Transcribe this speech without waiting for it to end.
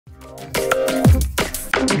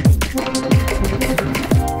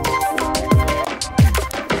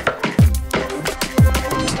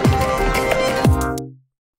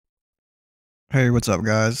Hey, what's up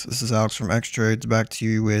guys? This is Alex from Xtrades back to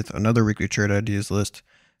you with another weekly trade ideas list.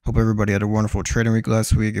 Hope everybody had a wonderful trading week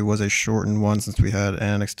last week. It was a shortened one since we had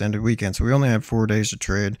an extended weekend, so we only had 4 days to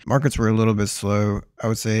trade. Markets were a little bit slow. I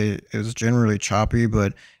would say it was generally choppy,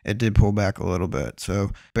 but it did pull back a little bit.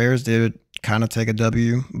 So bears did kind of take a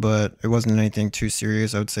W, but it wasn't anything too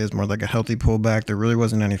serious. I would say it's more like a healthy pullback. There really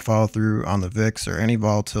wasn't any follow through on the VIX or any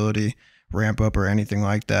volatility ramp up or anything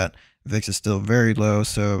like that. VIX is still very low,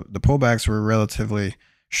 so the pullbacks were relatively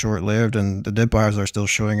short-lived, and the dip buyers are still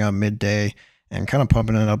showing up midday and kind of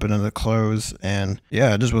pumping it up into the close. And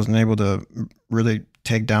yeah, it just wasn't able to really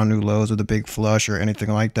take down new lows with a big flush or anything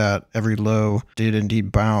like that. Every low did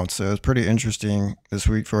indeed bounce, so it's pretty interesting this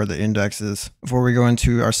week for the indexes. Before we go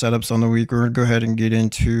into our setups on the week, we're going to go ahead and get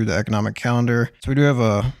into the economic calendar. So we do have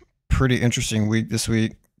a pretty interesting week this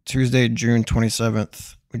week. Tuesday, June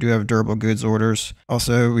 27th. We do have durable goods orders.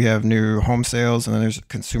 Also, we have new home sales, and then there's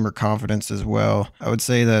consumer confidence as well. I would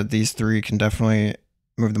say that these three can definitely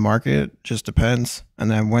move the market, just depends. And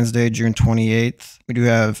then Wednesday, June 28th, we do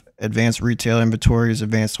have advanced retail inventories,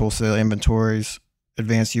 advanced wholesale inventories,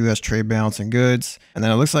 advanced U.S. trade balance and goods. And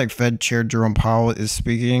then it looks like Fed Chair Jerome Powell is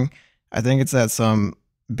speaking. I think it's at some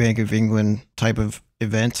Bank of England type of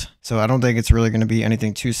event. So I don't think it's really going to be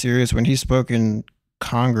anything too serious. When he spoke in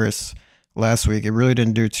Congress last week, it really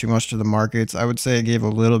didn't do too much to the markets. I would say it gave a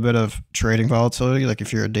little bit of trading volatility, like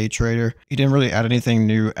if you're a day trader. He didn't really add anything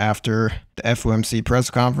new after the FOMC press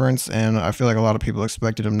conference, and I feel like a lot of people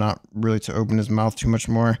expected him not really to open his mouth too much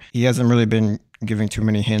more. He hasn't really been giving too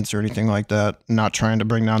many hints or anything like that, not trying to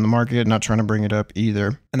bring down the market, not trying to bring it up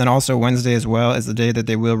either. And then also Wednesday as well is the day that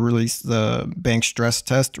they will release the bank stress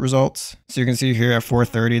test results. So you can see here at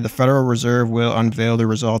 4:30, the Federal Reserve will unveil the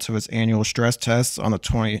results of its annual stress tests on the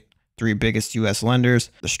 23 biggest U.S. lenders.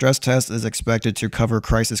 The stress test is expected to cover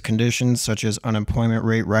crisis conditions such as unemployment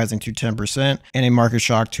rate rising to 10% and a market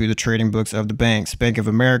shock to the trading books of the banks. Bank of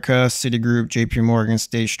America, Citigroup, JP Morgan,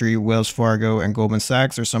 State Street, Wells Fargo, and Goldman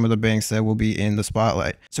Sachs are some of the banks that will be in the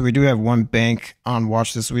spotlight. So we do have one bank on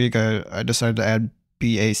watch this week. I decided to add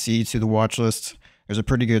BAC to the watch list. There's a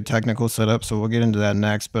pretty good technical setup, so we'll get into that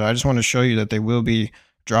next, but I just want to show you that they will be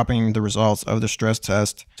dropping the results of the stress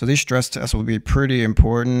test. So these stress tests will be pretty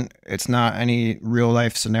important. It's not any real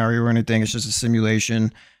life scenario or anything. It's just a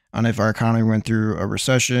simulation on if our economy went through a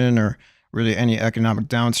recession or really any economic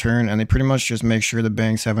downturn, and they pretty much just make sure the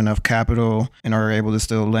banks have enough capital and are able to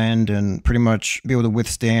still lend and pretty much be able to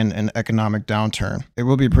withstand an economic downturn. It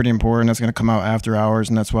will be pretty important. That's going to come out after hours,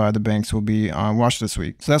 and that's why the banks will be on watch this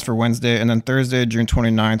week. So that's for Wednesday. And then Thursday, June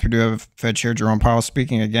 29th, we do have Fed Chair Jerome Powell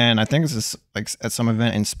speaking again. I think this is like at some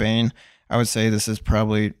event in Spain. I would say this is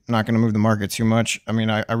probably not going to move the market too much. I mean,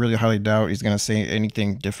 I really highly doubt he's going to say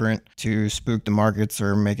anything different to spook the markets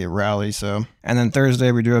or make it rally. So, and then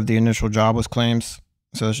Thursday we do have the initial jobless claims.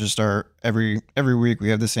 So it's just every week we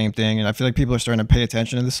have the same thing, and I feel like people are starting to pay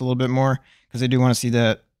attention to this a little bit more because they do want to see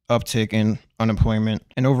that uptick in unemployment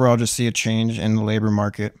and overall just see a change in the labor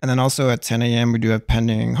market. And then also at 10 a.m. we do have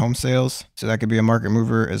pending home sales, so that could be a market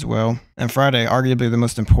mover as well. And Friday, arguably the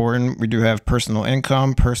most important, we do have personal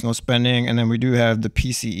income, personal spending, and then we do have the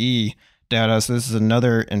PCE data. So this is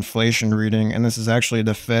another inflation reading, and this is actually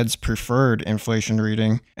the Fed's preferred inflation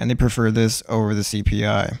reading, and they prefer this over the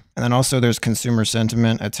CPI. And then also there's consumer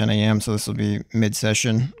sentiment at 10 a.m. So this will be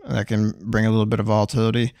mid-session. That can bring a little bit of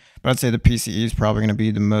volatility, but I'd say the PCE is probably going to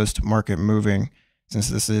be the most market moving since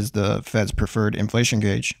this is the Fed's preferred inflation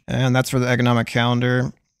gauge. And that's for the economic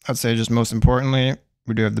calendar. I'd say just most importantly,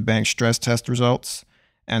 we do have the bank stress test results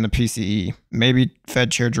and the PCE. Maybe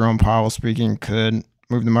Fed Chair Jerome Powell speaking could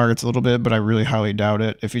move the markets a little bit, but I really highly doubt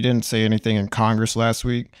it. If he didn't say anything in Congress last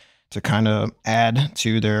week to kind of add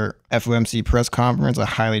to their FOMC press conference, I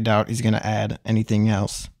highly doubt he's going to add anything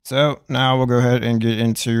else. So now we'll go ahead and get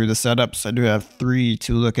into the setups. I do have 3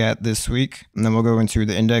 to look at this week, and then we'll go into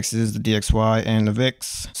the indexes, the DXY, and the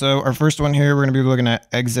VIX. So our first one here, we're going to be looking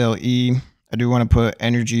at XLE. I do want to put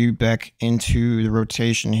energy back into the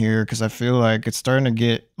rotation here because I feel like it's starting to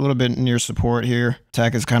get a little bit near support here.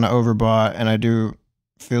 Tech is kind of overbought, and I do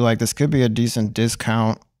feel like this could be a decent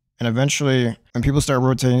discount. And eventually, when people start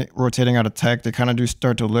rotating out of tech, they kind of do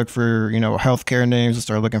start to look for, healthcare names and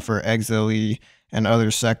start looking for XLE and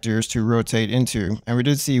other sectors to rotate into. And we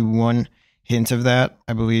did see one hint of that,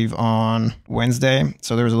 I believe, on Wednesday.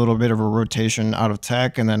 So there was a little bit of a rotation out of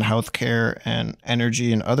tech, and then healthcare and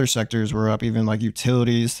energy and other sectors were up, even like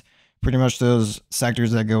utilities, pretty much those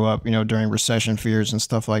sectors that go up, during recession fears and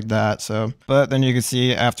stuff like that. So, but then you can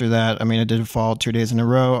see after that, I mean, it did fall 2 days in a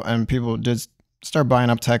row, and people did start buying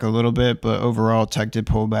up tech a little bit, but overall tech did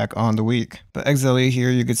pull back on the week. But XLE here,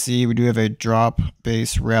 you can see we do have a drop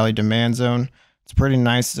base rally demand zone. It's a pretty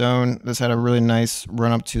nice zone. This had a really nice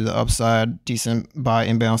run up to the upside, decent buy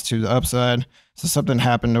imbalance to the upside. So something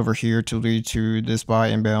happened over here to lead to this buy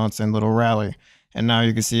imbalance and little rally. And now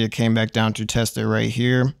you can see it came back down to test it right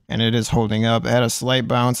here, and it is holding up. It had a slight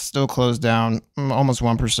bounce, still closed down almost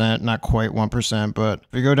 1%, not quite 1%, but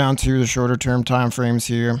if we go down to the shorter term time frames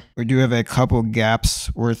here, we do have a couple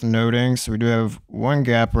gaps worth noting. So we do have one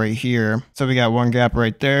gap right here. So we got one gap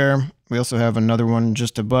right there. We also have another one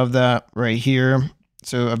just above that right here.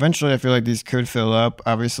 So eventually I feel like these could fill up.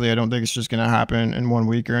 Obviously, I don't think it's just going to happen in 1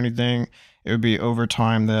 week or anything. It would be over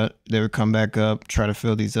time that they would come back up, try to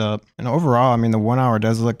fill these up. And overall, I mean, the 1 hour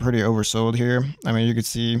does look pretty oversold here. I mean, you could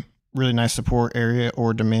see really nice support area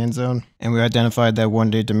or demand zone. And we identified that 1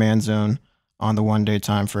 day demand zone on the 1 day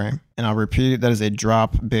time frame. And I'll repeat, that is a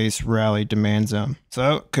drop base rally demand zone.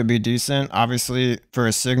 So it could be decent. Obviously, for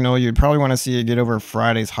a signal, you'd probably want to see it get over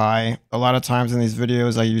Friday's high. A lot of times in these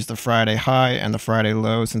videos, I use the Friday high and the Friday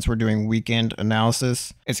low since we're doing weekend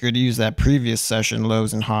analysis. It's good to use that previous session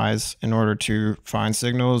lows and highs in order to find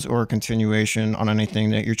signals or continuation on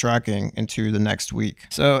anything that you're tracking into the next week.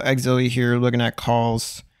 So XLE here, looking at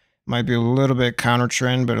calls. Might be a little bit counter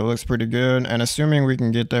trend, but it looks pretty good. And assuming we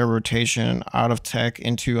can get that rotation out of tech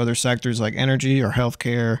into other sectors like energy or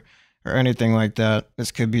healthcare or anything like that,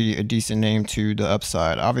 this could be a decent name to the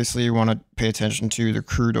upside. Obviously, you want to pay attention to the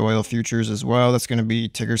crude oil futures as well. That's going to be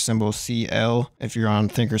ticker symbol CL. If you're on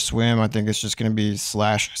Thinkorswim, I think it's just going to be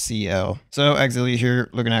 /CL. So XLE here,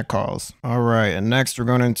 looking at calls. All right, and next we're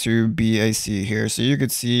going into BAC here. So you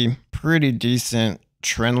could see pretty decent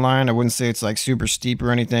trend line. I wouldn't say it's like super steep or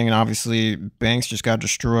anything, and obviously banks just got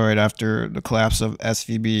destroyed after the collapse of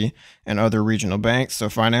SVB and other regional banks, so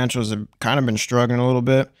financials have kind of been struggling a little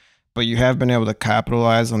bit, but you have been able to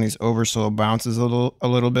capitalize on these oversold bounces a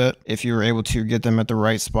little bit if you were able to get them at the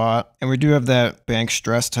right spot. And we do have that bank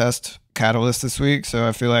stress test catalyst this week, so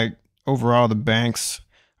I feel like overall the banks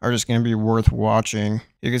are just going to be worth watching.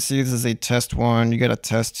 You can see this is a test 1, you get a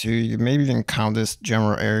test 2, you maybe even count this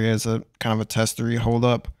general area as a kind of a test 3 hold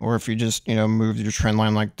up, or if you just, move your trend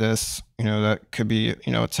line like this, that could be,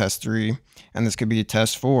 a test 3, and this could be a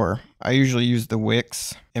test 4. I usually use the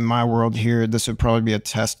wicks. In my world here, this would probably be a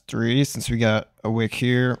test 3 since we got a wick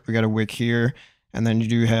here, we got a wick here, and then you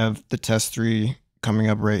do have the test 3 coming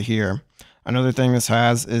up right here. Another thing this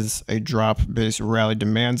has is a drop base rally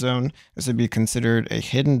demand zone. This would be considered a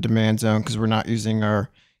hidden demand zone because we're not using our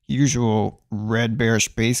usual red bearish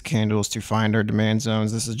base candles to find our demand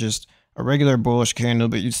zones. This is just a regular bullish candle,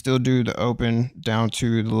 but you still do the open down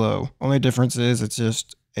to the low. Only difference is it's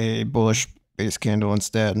just a bullish base candle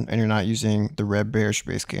instead, and you're not using the red bearish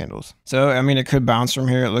base candles. So, I mean, it could bounce from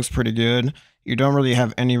here. It looks pretty good. You don't really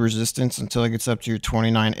have any resistance until it gets up to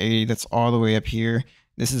 29.80. That's all the way up here.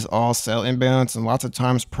 This is all sell imbalance, and lots of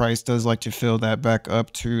times price does like to fill that back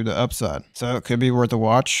up to the upside. So it could be worth a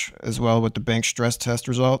watch as well with the bank stress test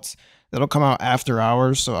results. That'll come out after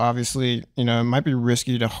hours, so obviously, it might be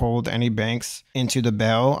risky to hold any banks into the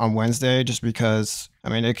bell on Wednesday just because, I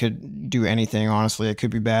mean, it could do anything, honestly. It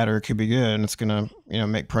could be bad or it could be good, and it's going to,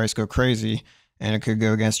 make price go crazy, and it could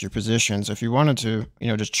go against your position. So if you wanted to,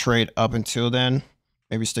 just trade up until then,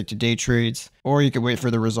 maybe stick to day trades, or you could wait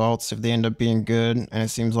for the results if they end up being good and it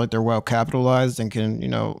seems like they're well capitalized and can,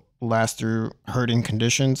 last through hurting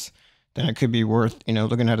conditions, then it could be worth,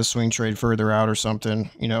 looking at a swing trade further out or something,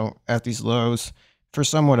 at these lows for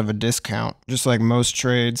somewhat of a discount. Just like most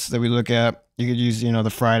trades that we look at, you could use, the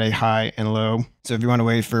Friday high and low. So if you want to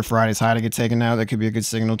wait for Friday's high to get taken out, that could be a good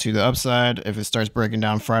signal to the upside. If it starts breaking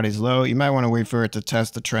down Friday's low, you might want to wait for it to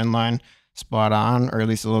test the trend line spot on, or at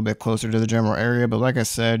least a little bit closer to the general area. But like I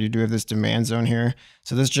said, you do have this demand zone here,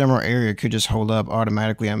 so this general area could just hold up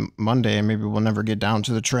automatically on Monday, and maybe we'll never get down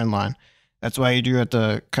to the trend line. That's why you do have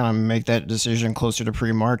to kind of make that decision closer to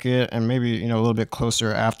pre-market, and maybe a little bit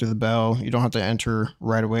closer after the bell. You don't have to enter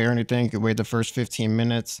right away or anything. You can wait the first 15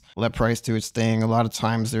 minutes, let price do its thing. A lot of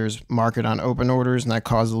times there's market on open orders, and that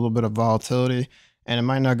causes a little bit of volatility, and it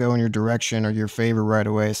might not go in your direction or your favor right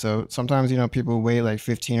away. So sometimes, people wait like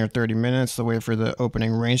 15 or 30 minutes to wait for the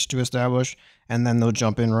opening range to establish, and then they'll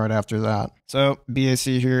jump in right after that. So BAC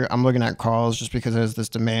here, I'm looking at calls just because there's this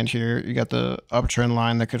demand here. You got the uptrend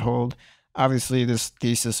line that could hold. Obviously, this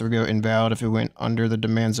thesis would go invalid if it went under the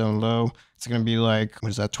demand zone low. It's going to be like, what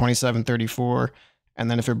is that, 27.34. And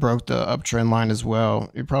then if it broke the uptrend line as well,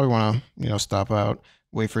 you probably want to, stop out.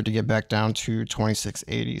 wait for it to get back down to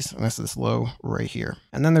 2680s, and that's this low right here.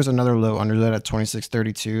 And then there's another low under that at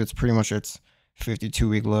 2632. It's pretty much its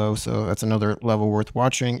 52-week low, so that's another level worth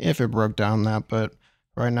watching if it broke down that. But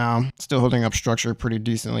right now, still holding up structure pretty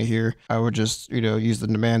decently here. I would just, use the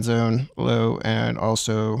demand zone low and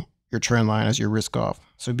also your trend line as your risk off.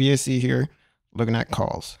 So BAC here, looking at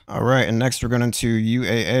calls. All right, and next we're going into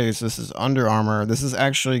UAA. So this is Under Armour. This is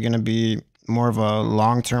actually going to be more of a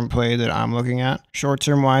long-term play that I'm looking at.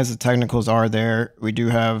 Short-term wise, the technicals are there. We do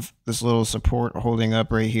have this little support holding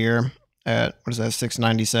up right here at, what is that,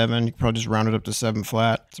 697. You can probably just round it up to 7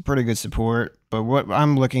 flat. It's a pretty good support. But what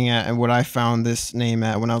I'm looking at and what I found this name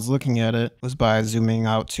at when I was looking at it was by zooming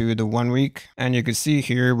out to the 1 week. And you can see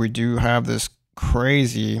here we do have this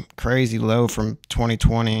crazy low from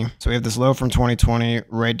 2020. So we have this low from 2020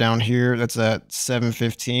 right down here. That's at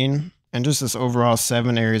 715. And just this overall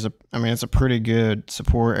 7 areas, I mean, it's a pretty good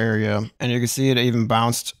support area. And you can see it even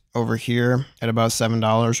bounced over here at about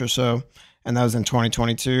 $7 or so. And that was in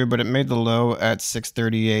 2022, but it made the low at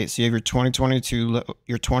 638. So you have your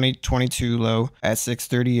 2022 low at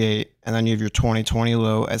 638, and then you have your 2020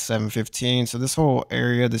 low at 715. So this whole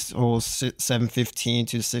area, this whole 715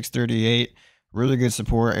 to 638, really good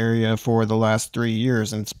support area for the last 3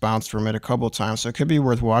 years, and it's bounced from it a couple times. So it could be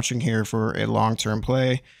worth watching here for a long-term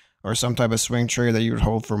play or some type of swing trade that you would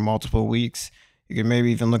hold for multiple weeks. You could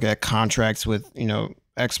maybe even look at contracts with,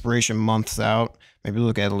 expiration months out. Maybe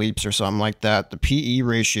look at leaps or something like that. The PE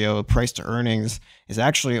ratio, price to earnings, is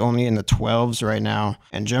actually only in the 12s right now.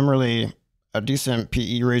 And generally, a decent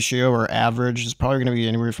PE ratio or average is probably going to be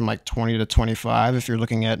anywhere from like 20 to 25 if you're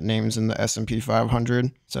looking at names in the S&P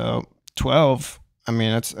 500. So 12, I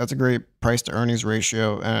mean, that's a great price to earnings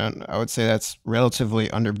ratio. And I would say that's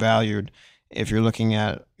relatively undervalued. If you're looking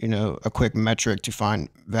at, a quick metric to find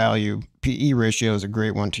value, PE ratio is a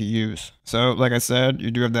great one to use. So like I said, you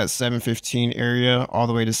do have that 715 area all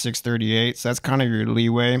the way to 638. So that's kind of your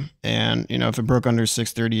leeway. And, if it broke under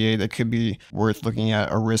 638, that could be worth looking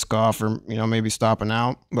at a risk off or, maybe stopping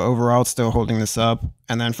out. But overall, it's still holding this up.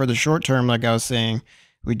 And then for the short term, like I was saying,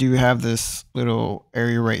 we do have this little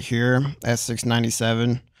area right here at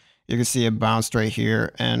 697. You can see it bounced right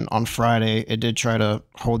here, and on Friday, it did try to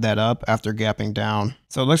hold that up after gapping down.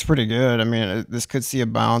 So it looks pretty good. I mean, this could see a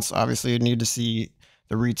bounce. Obviously, you need to see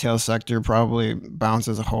the retail sector probably bounce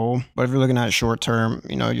as a whole. But if you're looking at short term,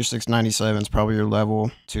 your 697 is probably your level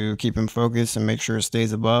to keep in focus and make sure it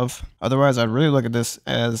stays above. Otherwise, I'd really look at this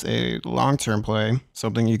as a long-term play,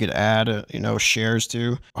 something you could add, shares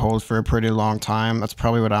to, hold for a pretty long time. That's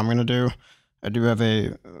probably what I'm going to do. I do have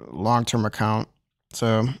a long-term account,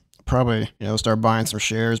 so probably, start buying some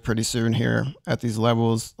shares pretty soon here at these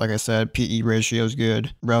levels. Like I said, PE ratio is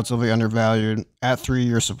good, relatively undervalued at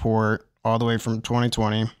 3-year support all the way from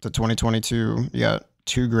 2020 to 2022. You got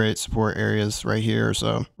 2 great support areas right here.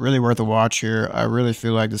 So really worth a watch here. I really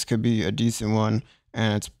feel like this could be a decent one,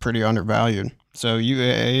 and it's pretty undervalued. So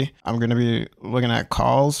UAA, I'm going to be looking at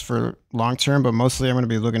calls for long term, but mostly I'm going to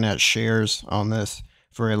be looking at shares on this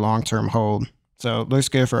for a long-term hold. So it looks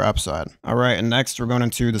good for upside. All right, and next we're going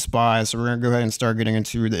into the SPY. So we're going to go ahead and start getting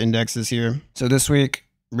into the indexes here. So this week,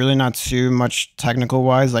 really not too much technical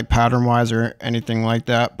wise, like pattern wise or anything like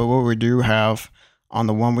that. But what we do have on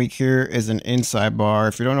the 1 week here is an inside bar.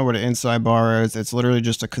 If you don't know what an inside bar is, it's literally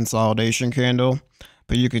just a consolidation candle,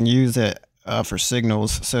 but you can use it for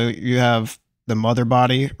signals. So you have the mother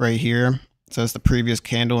body right here. So it's the previous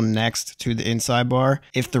candle next to the inside bar.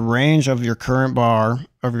 If the range of your current bar,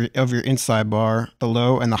 of your inside bar, the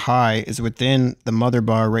low and the high is within the mother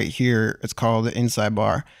bar right here, it's called the inside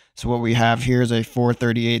bar. So what we have here is a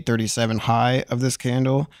 438.37 high of this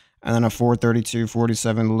candle, and then a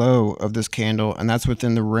 432.47 low of this candle, and that's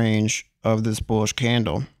within the range of this bullish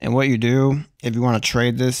candle. And what you do, if you want to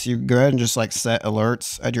trade this, you go ahead and just like set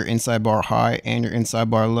alerts at your inside bar high and your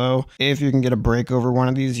inside bar low. If you can get a break over one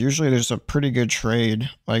of these, usually there's a pretty good trade.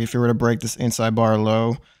 Like if you were to break this inside bar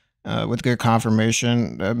low with good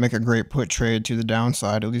confirmation, that'd make a great put trade to the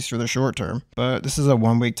downside, at least for the short term. But this is a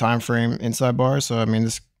 1 week time frame inside bar, so I mean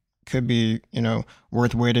this could be,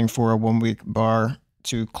 worth waiting for a 1 week bar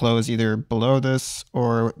to close either below this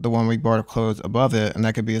or the 1 week bar to close above it, and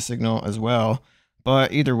that could be a signal as well.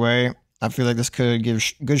 But either way, I feel like this could give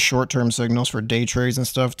good short-term signals for day trades and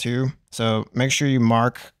stuff too. So make sure you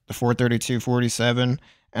mark the 432.47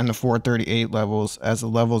 and the 438 levels as the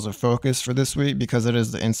levels of focus for this week, because it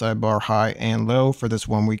is the inside bar high and low for this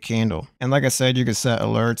 1 week candle. And like I said, you could set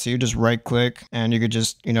alerts. So you just right click and you could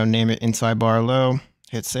just, name it inside bar low,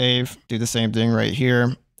 hit save, do the same thing right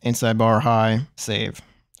here. Inside bar high, save,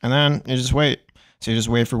 and then you just wait. So you just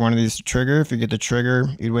wait for one of these to trigger. If you get the trigger,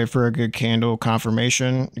 you'd wait for a good candle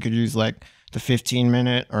confirmation. You could use like the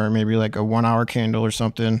 15-minute or maybe like a 1 hour candle or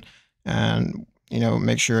something, and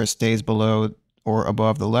make sure it stays below or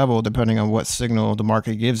above the level depending on what signal the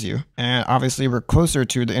market gives you. And obviously we're closer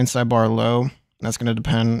to the inside bar low. That's going to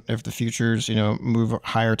depend if the futures, move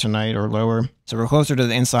higher tonight or lower. So we're closer to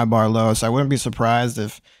the inside bar low. So I wouldn't be surprised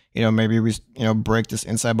if, maybe we, break this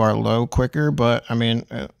inside bar low quicker. But I mean,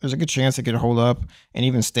 there's a good chance it could hold up and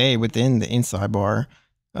even stay within the inside bar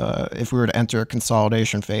if we were to enter a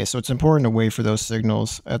consolidation phase. So it's important to wait for those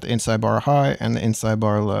signals at the inside bar high and the inside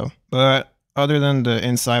bar low. But other than the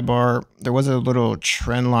inside bar, there was a little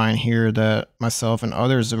trend line here that myself and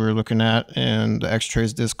others were looking at in the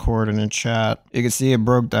Xtrades Discord and in chat. You can see it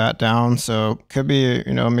broke that down. So could be,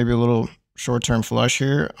 maybe a little short-term flush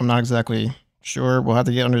here. I'm not exactly sure. We'll have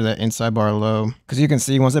to get under that inside bar low, because you can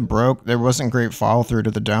see once it broke, there wasn't great follow through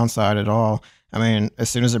to the downside at all. I mean, as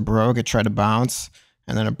soon as it broke, it tried to bounce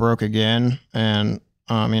and then it broke again. And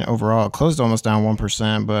I mean, overall, it closed almost down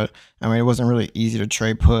 1%, but I mean, it wasn't really easy to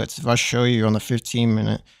trade puts. If I show you on the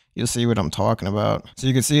 15-minute, you'll see what I'm talking about. So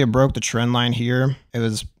you can see it broke the trend line here.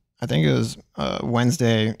 I think it was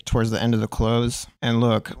Wednesday towards the end of the close. And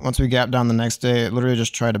look, once we gapped down the next day, it literally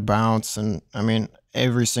just tried to bounce. And I mean,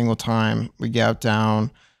 every single time we gapped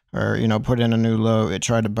down or, put in a new low, it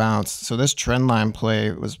tried to bounce. So this trend line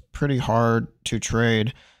play was pretty hard to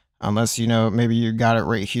trade, unless, maybe you got it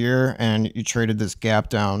right here and you traded this gap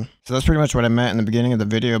down. So that's pretty much what I meant in the beginning of the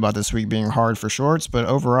video about this week being hard for shorts. But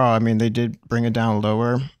overall, I mean, they did bring it down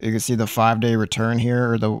lower. You can see the 5-day return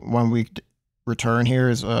here, or the 1 week return here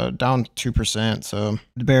is down 2%. So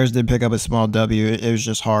the bears did pick up a small W. It was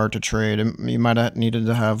just hard to trade. You might have needed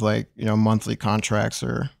to have like, monthly contracts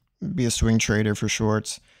or be a swing trader for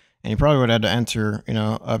shorts. And you probably would have had to enter,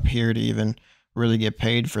 up here to even really get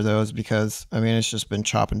paid for those, because I mean, it's just been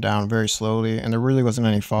chopping down very slowly and there really wasn't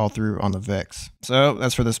any fall through on the VIX. So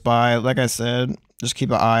that's for the SPY. Like I said, just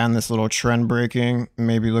keep an eye on this little trend breaking,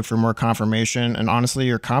 maybe look for more confirmation. And honestly,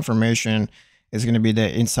 your confirmation is going to be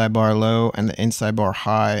the inside bar low and the inside bar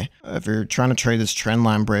high. If you're trying to trade this trend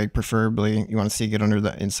line break, preferably you want to see it get under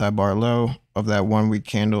the inside bar low of that 1 week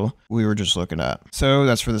candle we were just looking at. So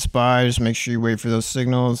that's for the SPY. Just make sure you wait for those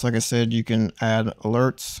signals. Like I said, you can add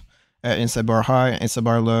alerts at inside bar high, inside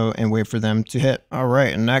bar low, and wait for them to hit. All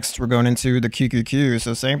right, and next we're going into the QQQ.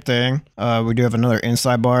 So same thing. We do have another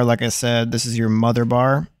inside bar. Like I said, this is your mother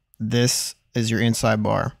bar. This is your inside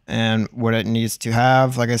bar. And what it needs to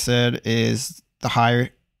have, like I said, is the high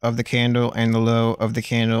of the candle and the low of the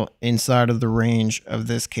candle inside of the range of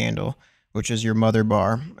this candle, which is your mother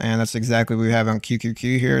bar. And that's exactly what we have on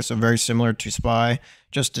QQQ here. So very similar to SPY,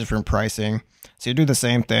 just different pricing. So you do the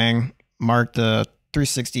same thing, mark the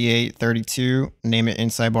 368.32, name it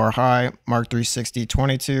inside bar high, mark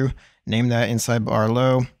 360.22, name that inside bar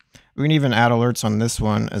low. We can even add alerts on this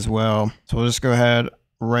one as well. So we'll just go ahead,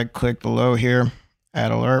 right click the low here,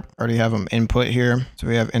 add alert. Already have them input here. So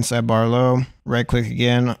we have inside bar low, right click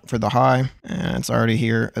again for the high, and it's already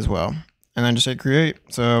here as well. And then just hit create.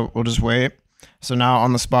 So we'll just wait. So now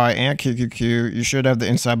on the SPY and QQQ, you should have the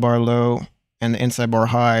inside bar low and the inside bar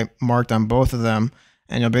high marked on both of them.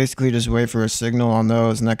 And you'll basically just wait for a signal on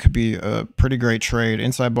those, and that could be a pretty great trade.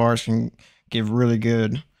 Inside bars can give really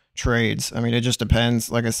good trades. I mean, it just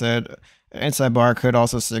depends. Like I said, inside bar could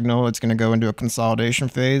also signal it's going to go into a consolidation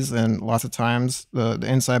phase, and lots of times the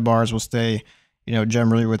inside bars will stay,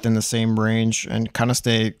 generally within the same range and kind of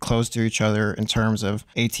stay close to each other in terms of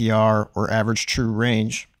ATR or average true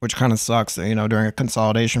range, which kind of sucks, during a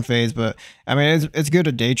consolidation phase. But I mean, it's good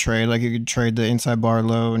to day trade. Like you could trade the inside bar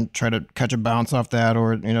low and try to catch a bounce off that,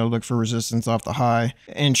 or, look for resistance off the high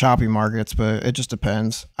in choppy markets, but it just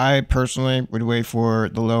depends. I personally would wait for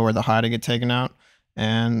the low or the high to get taken out,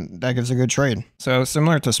 and that gives a good trade. So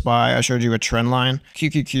similar to SPY, I showed you a trend line.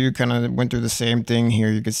 QQQ kind of went through the same thing here.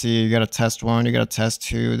 You can see you got a test 1, you got a test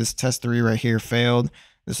 2. This test 3 right here failed.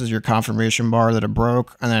 This is your confirmation bar that it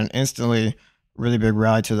broke, and then instantly really big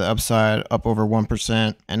rally to the upside, up over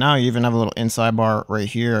 1%. And now you even have a little inside bar right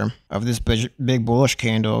here of this big bullish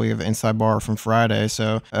candle. We have an inside bar from Friday.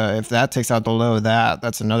 So if that takes out the low of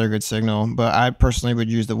that's another good signal. But I personally would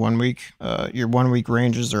use the 1 week. Your 1 week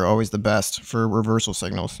ranges are always the best for reversal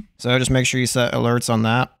signals. So just make sure you set alerts on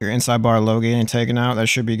that. Your inside bar low getting taken out, that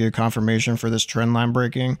should be good confirmation for this trend line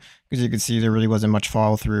breaking, because you can see there really wasn't much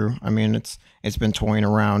follow through. I mean, it's been toying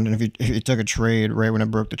around, and if you took a trade right when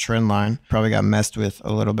it broke the trend line, probably got messed with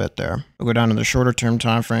a little bit there. We'll go down to the shorter term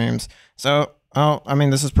time frames. So, I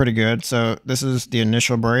mean, this is pretty good. So this is the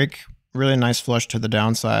initial break, really nice flush to the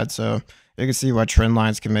downside. So you can see why trend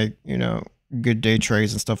lines can make, good day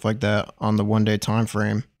trades and stuff like that on the 1 day time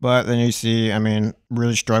frame. But then you see, I mean,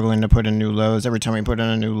 really struggling to put in new lows. Every time we put in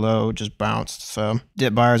a new low, it just bounced. So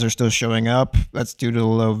dip buyers are still showing up. That's due to the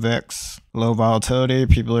low VIX, low volatility.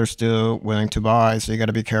 People are still willing to buy, so you got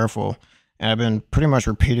to be careful. And I've been pretty much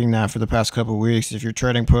repeating that for the past couple of weeks. If you're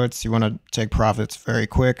trading puts, you want to take profits very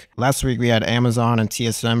quick. Last week we had Amazon and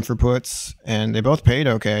TSM for puts, and they both paid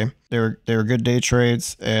okay. They were good day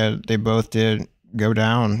trades, and they both did go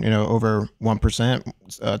down, over 1%.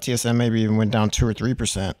 TSM maybe even went down 2 or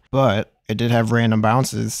 3%, but it did have random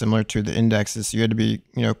bounces similar to the indexes. So you had to be,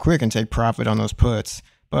 quick and take profit on those puts,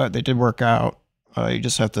 but they did work out. You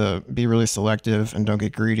just have to be really selective and don't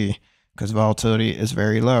get greedy, because volatility is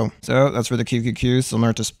very low. So that's for the QQQ,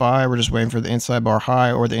 similar to SPY. We're just waiting for the inside bar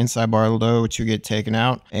high or the inside bar low to get taken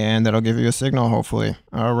out, and that'll give you a signal, hopefully.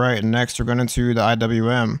 All right, next we're going into the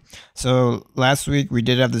IWM. So last week we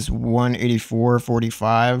did have this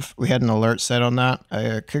 184.45. We had an alert set on that.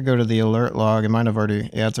 I could go to the alert log. It might have already,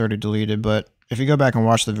 it's already deleted, but if you go back and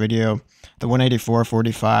watch the video, the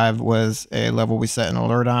 184.45 was a level we set an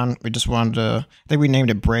alert on. We just wanted to, I think we named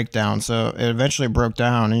it breakdown. So it eventually broke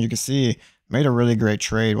down, and you can see made a really great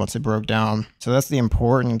trade once it broke down. So that's the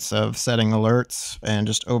importance of setting alerts and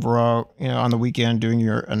just overall, on the weekend doing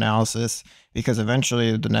your analysis, because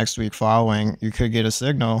eventually the next week following, you could get a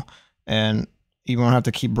signal and you won't have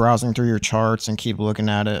to keep browsing through your charts and keep looking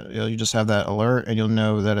at it. You just have that alert and you'll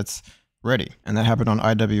know that it's ready. And that happened on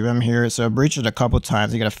IWM here. So it breached it a couple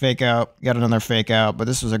times. You got a fake out, got another fake out, but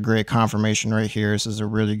this was a great confirmation right here. This is a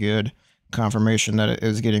really good confirmation that it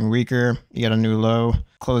is getting weaker. You got a new low,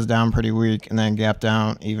 closed down pretty weak, and then gap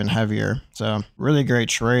down even heavier. So really great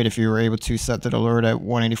trade if you were able to set that alert at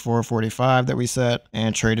 184.45 that we set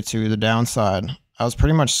and trade it to the downside. I was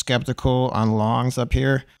pretty much skeptical on longs up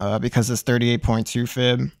here because it's 38.2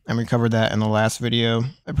 fib, and we covered that in the last video.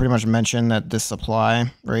 I pretty much mentioned that this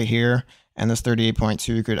supply right here and this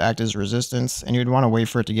 38.2 could act as resistance, and you'd want to wait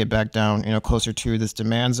for it to get back down, closer to this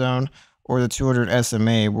demand zone or the 200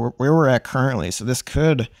 SMA where we're at currently. So this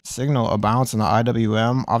could signal a bounce in the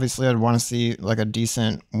IWM. Obviously, I'd want to see like a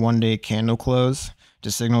decent 1 day candle close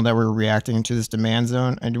to signal that we're reacting to this demand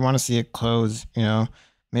zone, and you want to see it close,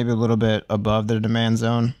 maybe a little bit above the demand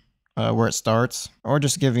zone where it starts, or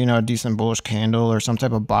just give, a decent bullish candle or some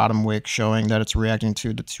type of bottom wick showing that it's reacting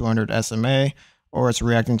to the 200 SMA or it's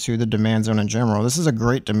reacting to the demand zone in general. This is a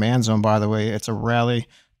great demand zone, by the way. It's a rally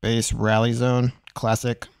base rally zone.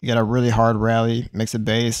 Classic. You got a really hard rally, makes it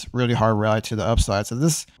base, really hard rally to the upside. So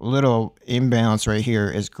this little imbalance right here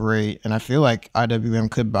is great, and I feel like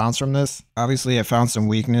IWM could bounce from this. Obviously, it found some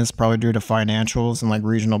weakness, probably due to financials and like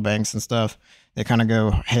regional banks and stuff. They kind of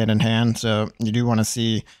go hand in hand, so you do want to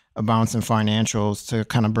see a bounce in financials to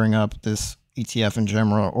kind of bring up this ETF in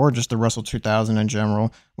general, or just the Russell 2000 in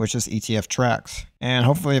general, which this ETF tracks. And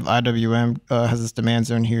hopefully if IWM has this demand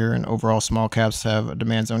zone here and overall small caps have a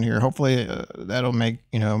demand zone here, hopefully that'll make,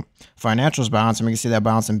 financials bounce, and we can see that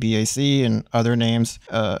bounce in BAC and other names.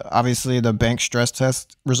 Obviously the bank stress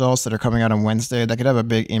test results that are coming out on Wednesday, that could have a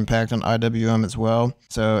big impact on IWM as well.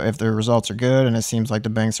 So if the results are good and it seems like the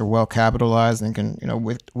banks are well capitalized and can,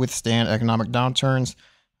 withstand economic downturns,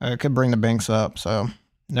 it could bring the banks up. So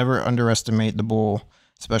never underestimate the bull,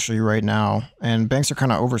 especially right now. And banks are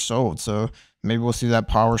kind of oversold, so maybe we'll see that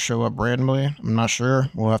power show up randomly. I'm not sure.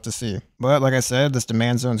 We'll have to see. But like I said, this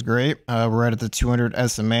demand zone's great. We're right at the 200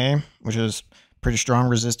 SMA, which is pretty strong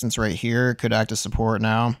resistance right here. It could act as support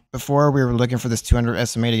now. Before, we were looking for this 200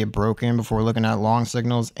 SMA to get broken before we're looking at long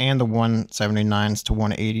signals, and the 179s to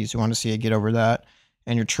 180s. You want to see it get over that.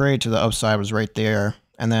 And your trade to the upside was right there.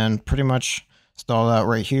 And then pretty much stalled out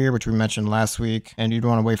right here, which we mentioned last week, and you'd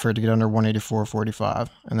want to wait for it to get under 184.45,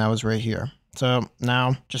 and that was right here. So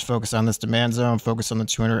now just focus on this demand zone, focus on the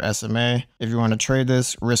 200 SMA. If you want to trade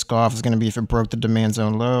this, risk off is going to be if it broke the demand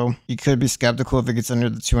zone low. You could be skeptical if it gets under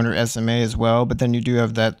the 200 SMA as well, but then you do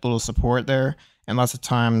have that little support there, and lots of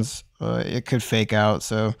times it could fake out.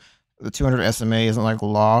 So the 200 SMA isn't like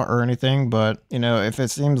law or anything, but if it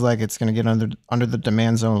seems like it's going to get under the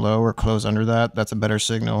demand zone low or close under that, that's a better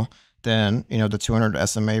signal than the 200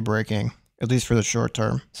 SMA breaking, at least for the short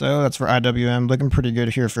term. So that's for IWM. Looking pretty good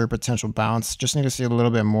here for a potential bounce. Just need to see a little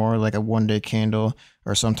bit more like a 1 day candle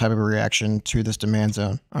or some type of reaction to this demand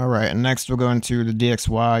zone. All right, and next we'll go into the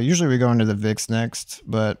DXY. Usually we go into the VIX next,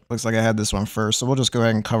 but looks like I had this one first, so we'll just go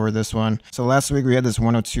ahead and cover this one. So last week we had this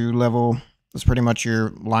 102 level It's pretty much your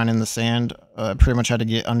line in the sand. Pretty much had to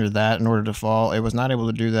get under that in order to fall. It was not able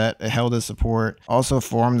to do that. It held its support. Also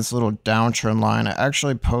formed this little downtrend line. I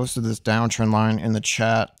actually posted this downtrend line in the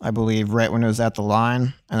chat, I believe, right when it was at the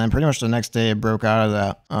line. And then pretty much the next day it broke out of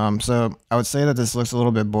that. So I would say that this looks a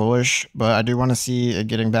little bit bullish, but I do want to see it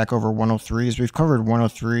getting back over 103s. We've covered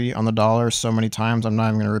 103 on the dollar so many times. I'm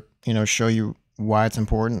not even going to, show you why it's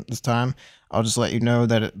important this time. I'll just let you know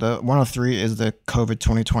that the 103 is the COVID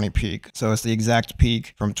 2020 peak. So it's the exact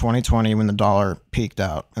peak from 2020 when the dollar peaked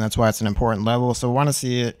out. And that's why it's an important level. So we want to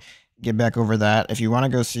see it get back over that. If you want to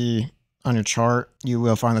go see on your chart, you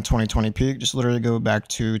will find the 2020 peak. Just literally go back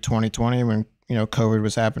to 2020 when, COVID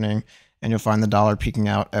was happening, and you'll find the dollar peaking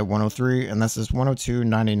out at 103. And that's this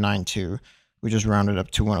 102.992. We just rounded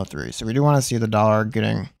up to 103. So we do want to see the dollar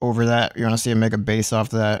getting over that. You want to see it make a base off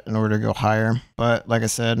that in order to go higher. But like I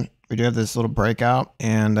said, we do have this little breakout,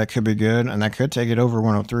 and that could be good, and that could take it over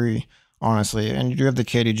 103, honestly. And you do have the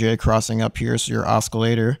KDJ crossing up here, so your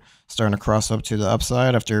oscillator starting to cross up to the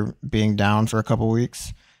upside after being down for a couple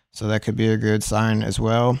weeks. So that could be a good sign as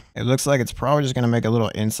well. It looks like it's probably just going to make a little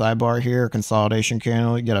inside bar here, consolidation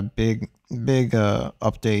candle. You get a big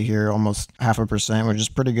update here, almost 0.5%, which is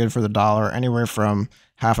pretty good for the dollar. Anywhere from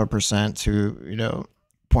 0.5% to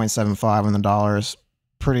 0.75 on the dollar is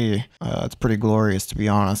pretty it's pretty glorious, to be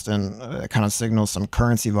honest, and it kind of signals some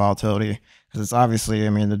currency volatility, because it's obviously,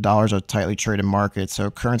 the dollar's a tightly traded market,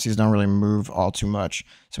 so currencies don't really move all too much.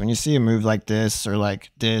 So when you see a move like this, or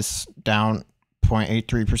like this down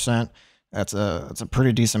 0.83%, that's a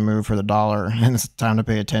pretty decent move for the dollar, and it's time to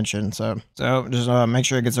pay attention. So just make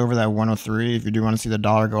sure it gets over that 103 if you do want to see the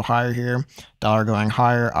dollar go higher here. Dollar going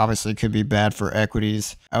higher obviously could be bad for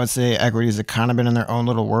equities. I would say equities have kind of been in their own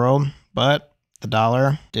little world, but the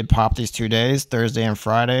dollar did pop these 2 days, Thursday and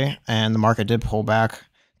Friday, and the market did pull back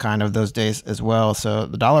kind of those days as well. So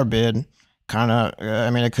the dollar bid kind of,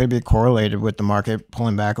 it could be correlated with the market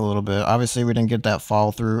pulling back a little bit. Obviously, we didn't get that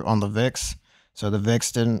follow through on the VIX. So the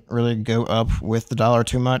VIX didn't really go up with the dollar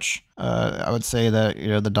too much. I would say that,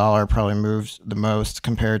 the dollar probably moves the most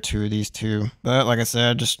compared to these two. But like I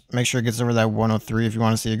said, just make sure it gets over that 103 if you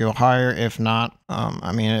want to see it go higher. If not,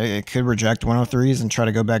 it could reject 103s and try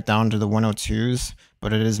to go back down to the 102s.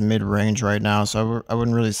 But it is mid-range right now, so I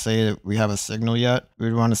wouldn't really say that we have a signal yet.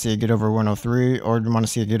 We'd want to see it get over 103, or we'd want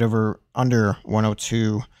to see it get over under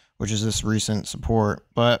 102, which is this recent support.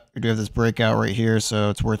 But we do have this breakout right here, so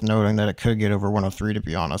it's worth noting that it could get over 103, to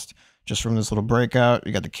be honest. Just from this little breakout,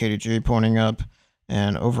 you got the KDJ pointing up,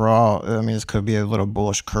 and overall, this could be a little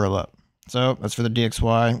bullish curl up. So that's for the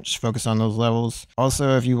DXY, just focus on those levels.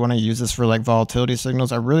 Also, if you want to use this for like volatility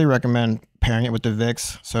signals, I really recommend pairing it with the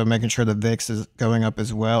VIX. So making sure the VIX is going up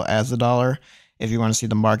as well as the dollar. If you want to see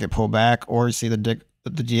the market pull back, or you see the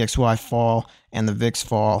DXY fall and the VIX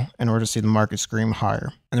fall in order to see the market scream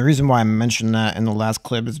higher. And the reason why I mentioned that in the last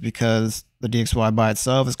clip is because the DXY by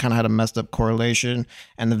itself has kind of had a messed up correlation,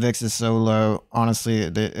 and the VIX is so low. Honestly,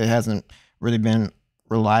 it hasn't really been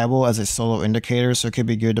reliable as a solo indicator, so it could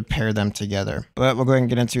be good to pair them together. But we'll go ahead and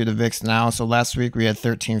get into the VIX now. So last week we had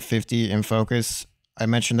 1350 in focus. I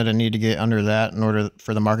mentioned that I need to get under that in order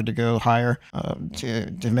for the market to go higher,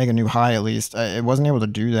 to make a new high at least. It wasn't able to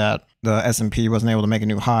do that. The S&P wasn't able to make a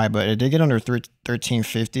new high, but it did get under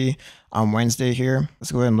 1350 on Wednesday here.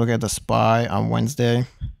 Let's go ahead and look at the SPY on Wednesday.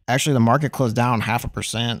 Actually, the market closed down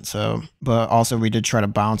 0.5%. So, but also we did try to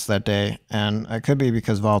bounce that day, and it could be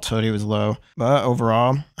because volatility was low. But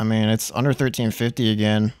overall, it's under 1350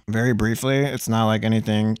 again. Very briefly, it's not like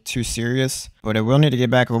anything too serious, but it will need to get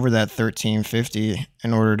back over that 1350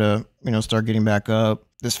 in order to, start getting back up.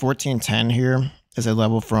 This 1410 here is a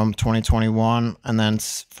level from 2021, and then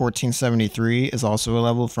 1473 is also a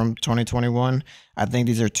level from 2021. I think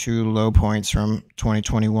these are two low points from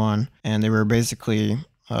 2021, and they were basically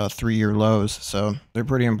 3-year lows, so they're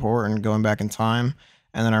pretty important going back in time.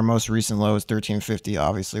 And then our most recent low is 1350,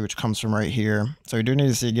 obviously, which comes from right here. So we do need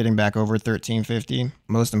to see getting back over 1350.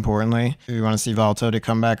 Most importantly, if you want to see volatility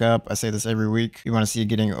come back up, I say this every week, you want to see it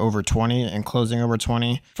getting over 20 and closing over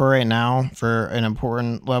 20. For right now, for an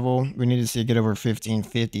important level, we need to see it get over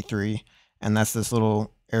 1553, and that's this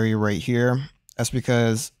little area right here. That's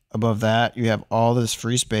because above that, you have all this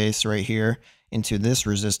free space right here into this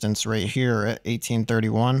resistance right here at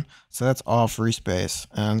 1831. So that's all free space.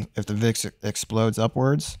 And if the VIX explodes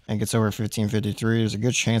upwards and gets over 1553, there's a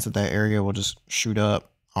good chance that that area will just shoot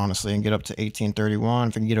up, honestly, and get up to 1831.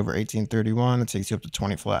 If it can get over 1831, it takes you up to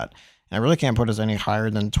 20 flat. And I really can't put us any higher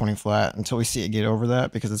than 20 flat until we see it get over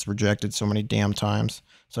that, because it's rejected so many damn times.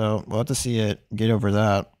 So we'll have to see it get over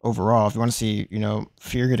that. Overall, if you want to see,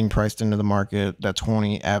 fear getting priced into the market, that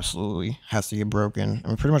 20 absolutely has to get broken. And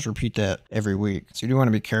we pretty much repeat that every week. So you do want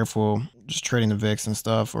to be careful just trading the VIX and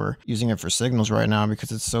stuff, or using it for signals right now,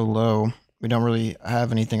 because it's so low. We don't really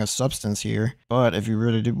have anything of substance here. But if you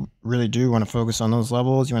really do want to focus on those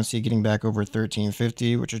levels, you want to see it getting back over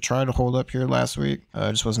 1350, which I tried to hold up here last week. I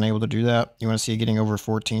just wasn't able to do that. You want to see it getting over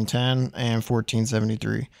 1410 and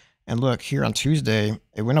 1473. And look, here on Tuesday,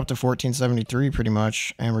 it went up to 1473 pretty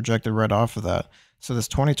much and rejected right off of that. So this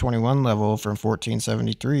 2021 level from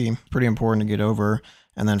 1473, pretty important to get over.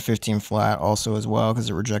 And then 15 flat also as well, because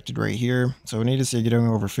it rejected right here. So we need to see it getting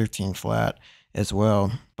over 15 flat as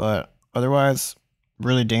well. But otherwise,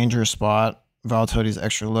 really dangerous spot. Volatility is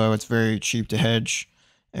extra low. It's very cheap to hedge.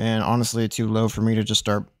 And honestly, too low for me to just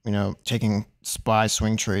start, taking SPY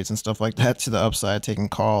swing trades and stuff like that to the upside, taking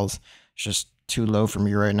calls. It's just too low for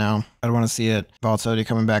me right now. I don't want to see it. Volatility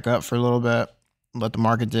coming back up for a little bit. Let the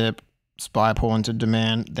market dip. SPY pull into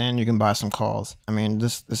demand, then you can buy some calls. I mean,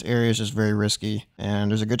 this area is just very risky,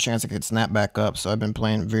 and there's a good chance it could snap back up. So I've been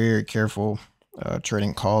playing very careful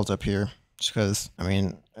trading calls up here, just because,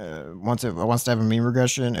 once it wants to have a mean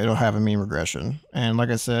regression, it'll have a mean regression. And like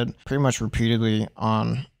I said, pretty much repeatedly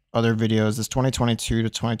on other videos, this 2022 to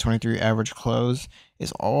 2023 average close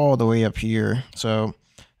is all the way up here. So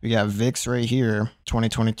we got VIX right here,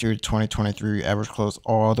 2022 to 2023 average close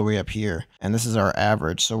all the way up here. And this is our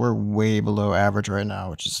average. So we're way below average right now,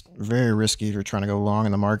 which is very risky if you're trying to go long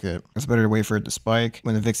in the market. It's better to wait for it to spike.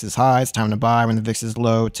 When the VIX is high, it's time to buy. When the VIX is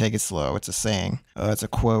low, take it slow. It's a saying. It's a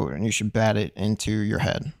quote, and you should bat it into your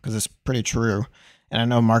head because it's pretty true. And I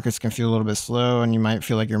know markets can feel a little bit slow and you might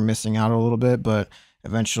feel like you're missing out a little bit, but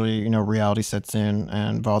eventually, reality sets in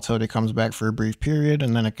and volatility comes back for a brief period,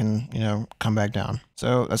 and then it can, come back down.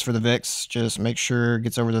 So that's for the VIX. Just make sure it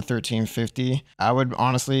gets over the 1350. I would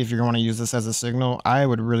honestly, if you're going to use this as a signal, I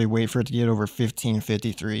would really wait for it to get over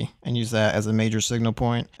 1553 and use that as a major signal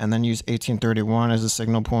point, and then use 1831 as a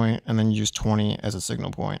signal point, and then use 20 as a signal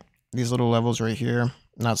point. These little levels right here,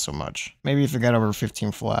 not so much. Maybe if it got over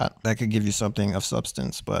 15 flat, that could give you something of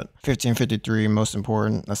substance, but 1553, most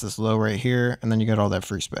important. That's this low right here, and then you got all that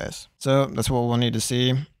free space. So that's what we'll need to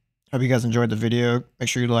see. Hope you guys enjoyed the video. Make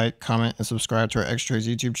sure you like, comment, and subscribe to our Xtrades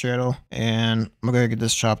YouTube channel. And I'm going to get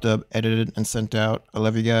this chopped up, edited, and sent out. I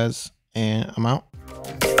love you guys, and I'm out.